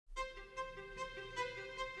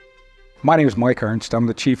My name is Mike Ernst. I'm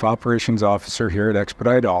the Chief Operations Officer here at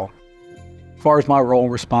Expedite All. As far as my role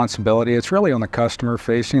and responsibility, it's really on the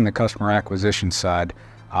customer-facing, the customer acquisition side.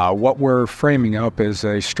 What we're framing up is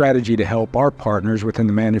a strategy to help our partners within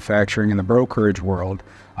the manufacturing and the brokerage world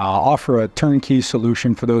offer a turnkey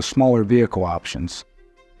solution for those smaller vehicle options.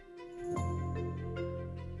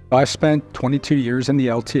 I spent 22 years in the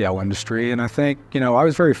LTL industry, and I think, I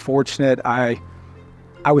was very fortunate.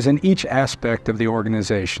 I was in each aspect of the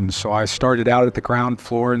organization. So I started out at the ground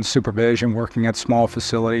floor in supervision, working at small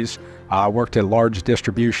facilities. I worked at large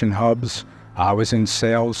distribution hubs. I was in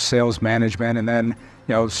sales management, and then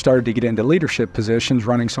started to get into leadership positions,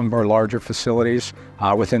 running some of our larger facilities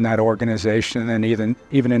within that organization, and then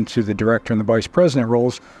even into the director and the vice president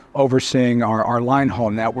roles, overseeing our line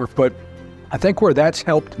haul network. But I think where that's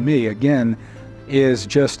helped me, again, is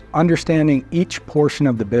just understanding each portion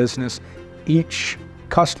of the business, each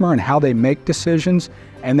customer and how they make decisions,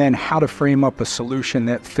 and then how to frame up a solution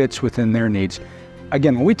that fits within their needs.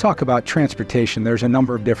 Again, when we talk about transportation, there's a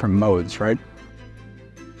number of different modes, right?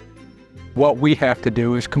 What we have to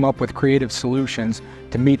do is come up with creative solutions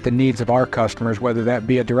to meet the needs of our customers, whether that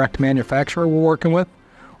be a direct manufacturer we're working with,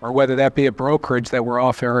 or whether that be a brokerage that we're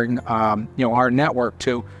offering our network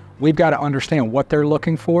to. We've got to understand what they're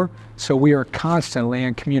looking for, so we are constantly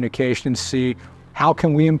in communication to see how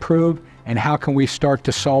can we improve and how can we start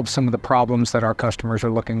to solve some of the problems that our customers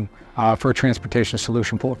are looking for a transportation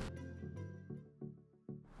solution for.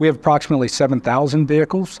 We have approximately 7,000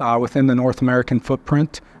 vehicles within the North American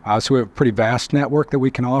footprint, so we have a pretty vast network that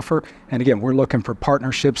we can offer. And again, we're looking for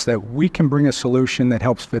partnerships that we can bring a solution that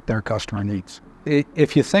helps fit their customer needs.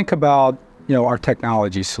 If you think about our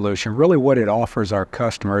technology solution, really what it offers our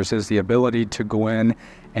customers is the ability to go in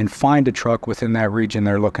and find a truck within that region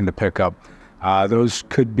they're looking to pick up. Those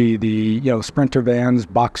could be the Sprinter vans,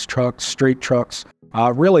 box trucks, straight trucks.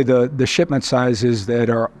 Really the shipment sizes that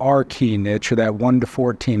are our key niche are that 1 to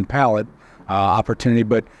 14 pallet opportunity,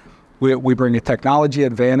 but we bring a technology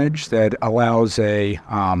advantage that allows a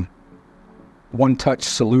one-touch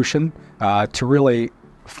solution to really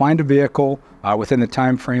find a vehicle within the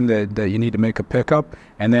time frame that you need to make a pickup,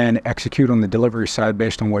 and then execute on the delivery side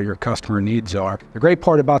based on what your customer needs are. The great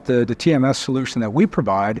part about the TMS solution that we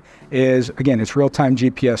provide is, again, it's real-time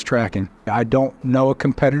GPS tracking. I don't know a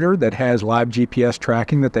competitor that has live GPS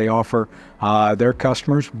tracking that they offer their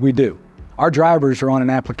customers. We do. Our drivers are on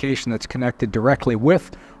an application that's connected directly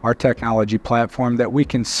with our technology platform that we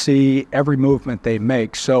can see every movement they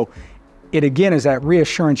make. So it again is that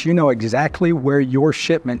reassurance, you know exactly where your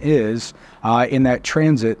shipment is in that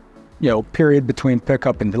transit period between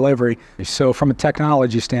pickup and delivery. So from a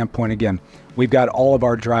technology standpoint, again, we've got all of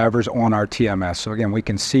our drivers on our TMS. So again, we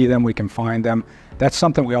can see them, we can find them. That's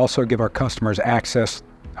something we also give our customers access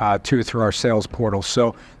to through our sales portal.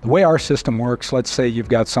 So the way our system works, let's say you've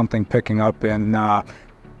got something picking up in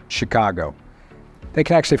Chicago. They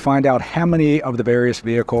can actually find out how many of the various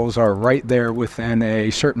vehicles are right there within a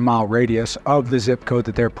certain mile radius of the zip code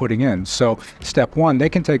that they're putting in. So step one, they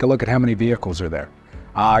can take a look at how many vehicles are there.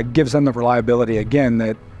 It gives them the reliability, again,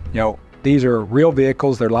 that these are real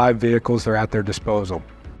vehicles, they're live vehicles, they're at their disposal.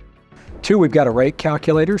 Two, we've got a rate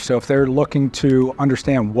calculator. So if they're looking to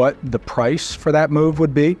understand what the price for that move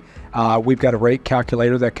would be, we've got a rate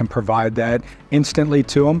calculator that can provide that instantly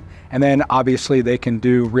to them. And then obviously they can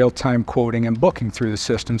do real-time quoting and booking through the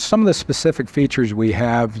system. Some of the specific features we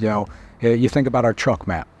have, you think about our truck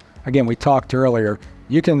map. Again, we talked earlier,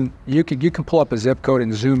 you can pull up a zip code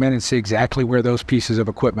and zoom in and see exactly where those pieces of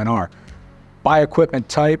equipment are. By equipment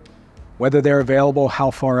type, whether they're available,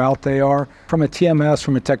 how far out they are. From a TMS,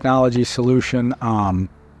 from a technology solution,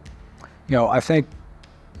 I think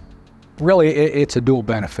really it's a dual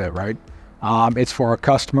benefit, right? It's for our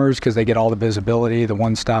customers because they get all the visibility, the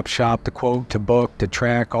one-stop shop, to quote, to book, to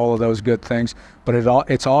track, all of those good things. But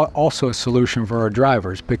it's also a solution for our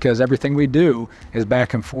drivers because everything we do is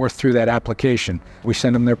back and forth through that application. We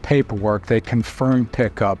send them their paperwork, they confirm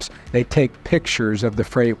pickups, they take pictures of the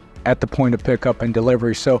freight at the point of pickup and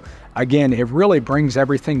delivery. So again, it really brings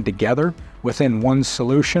everything together within one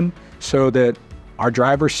solution so that our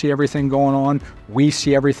drivers see everything going on, we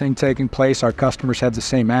see everything taking place, our customers have the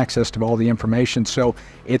same access to all the information. So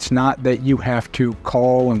it's not that you have to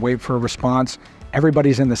call and wait for a response.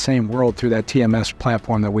 Everybody's in the same world through that TMS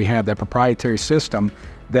platform that we have, that proprietary system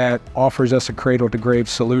that offers us a cradle-to-grave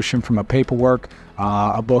solution from a paperwork,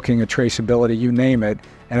 a booking, a traceability, you name it.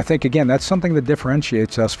 And I think, again, that's something that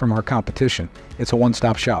differentiates us from our competition. It's a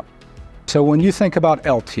one-stop shop. So when you think about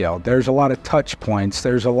LTL, there's a lot of touch points.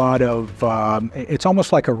 There's a lot of, it's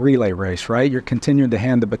almost like a relay race, right? You're continuing to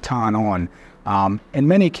hand the baton on. In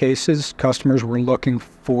many cases, customers were looking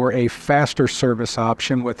for a faster service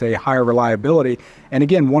option with a higher reliability. And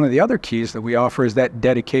again, one of the other keys that we offer is that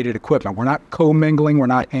dedicated equipment. We're not commingling, we're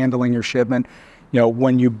not handling your shipment.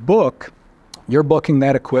 When you book, you're booking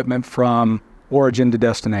that equipment from origin to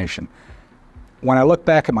destination. When I look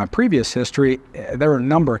back at my previous history, there are a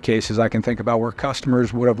number of cases I can think about where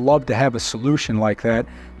customers would have loved to have a solution like that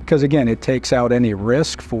because, again, it takes out any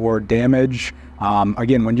risk for damage.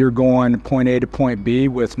 Again, when you're going point A to point B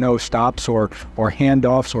with no stops or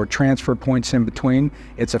handoffs or transfer points in between,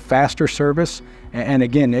 it's a faster service. And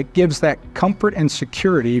again, it gives that comfort and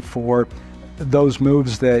security for those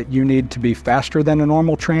moves that you need to be faster than a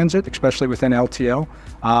normal transit, especially within LTL.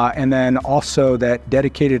 And then also that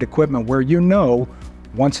dedicated equipment where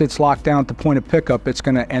once it's locked down at the point of pickup, it's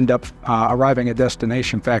going to end up arriving at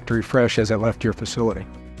destination factory fresh as it left your facility.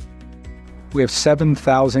 We have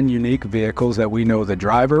 7,000 unique vehicles that we know the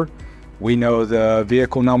driver, we know the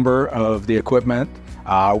vehicle number of the equipment,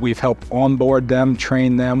 we've helped onboard them,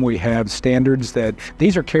 train them. We have standards that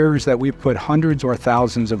these are carriers that we put hundreds or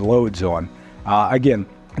thousands of loads on. Again,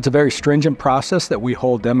 it's a very stringent process that we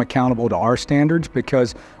hold them accountable to our standards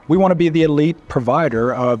because we want to be the elite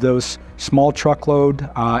provider of those small truckload,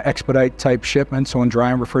 expedite type shipments on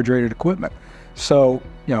dry and refrigerated equipment. So,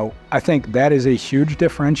 I think that is a huge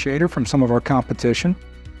differentiator from some of our competition.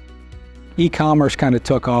 E-commerce kind of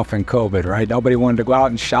took off in COVID, right? Nobody wanted to go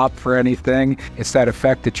out and shop for anything. It's that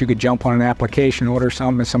effect that you could jump on an application, order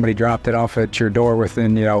something, and somebody dropped it off at your door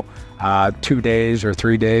within, 2 days or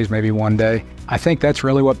 3 days, maybe 1 day. I think that's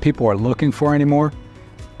really what people are looking for anymore.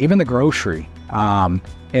 Even the grocery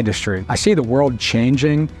industry. I see the world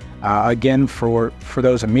changing, again, for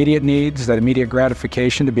those immediate needs, that immediate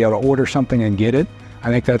gratification to be able to order something and get it. I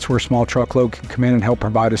think that's where Small Truckload can come in and help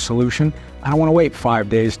provide a solution. I don't want to wait 5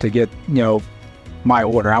 days to get, my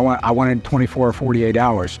order. I want it 24 or 48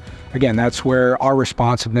 hours. Again, that's where our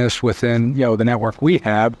responsiveness within, the network we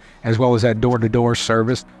have, as well as that door-to-door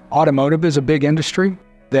service. Automotive is a big industry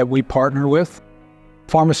that we partner with.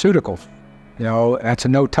 Pharmaceuticals, that's a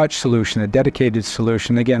no-touch solution, a dedicated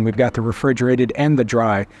solution. Again, we've got the refrigerated and the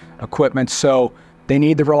dry equipment, so they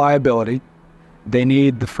need the reliability. They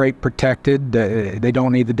need the freight protected. They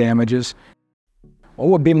don't need the damages. What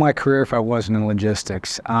would be my career if I wasn't in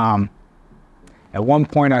logistics? At one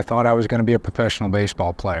point, I thought I was going to be a professional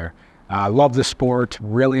baseball player. I loved the sport,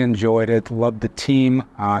 really enjoyed it, loved the team,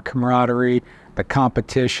 camaraderie, the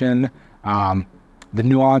competition, the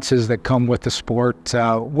nuances that come with the sport.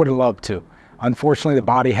 Would have loved to. Unfortunately, the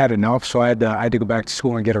body had enough, so I had to go back to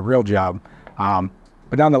school and get a real job.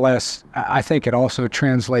 But nonetheless, I think it also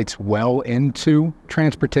translates well into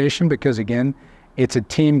transportation because, again, it's a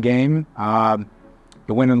team game.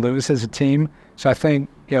 You win and lose as a team. So I think,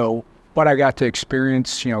 what I got to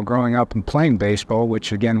experience, growing up and playing baseball,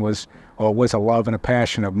 which, again, was a love and a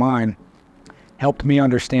passion of mine, helped me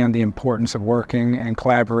understand the importance of working and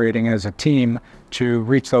collaborating as a team to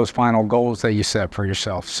reach those final goals that you set for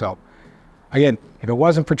yourself. So, again, if it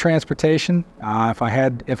wasn't for transportation, if I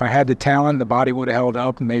had the talent, the body would have held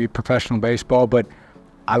up, maybe professional baseball. But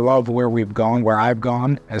I love where we've gone, where I've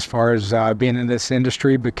gone as far as being in this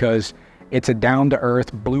industry because it's a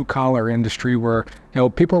down-to-earth, blue-collar industry where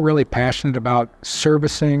people are really passionate about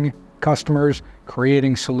servicing customers,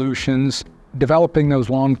 creating solutions, developing those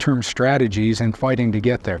long-term strategies, and fighting to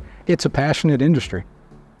get there. It's a passionate industry,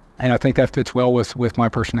 and I think that fits well with my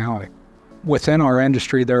personality. Within our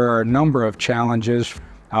industry, there are a number of challenges.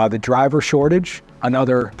 The driver shortage,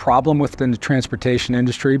 another problem within the transportation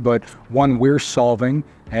industry, but one we're solving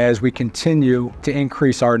as we continue to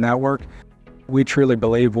increase our network. We truly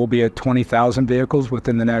believe we'll be at 20,000 vehicles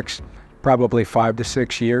within the next probably 5 to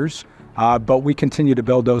 6 years, but we continue to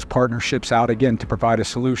build those partnerships out again to provide a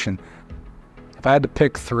solution. If I had to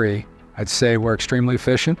pick 3, I'd say we're extremely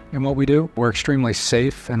efficient in what we do, we're extremely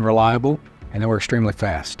safe and reliable, and then we're extremely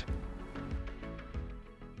fast.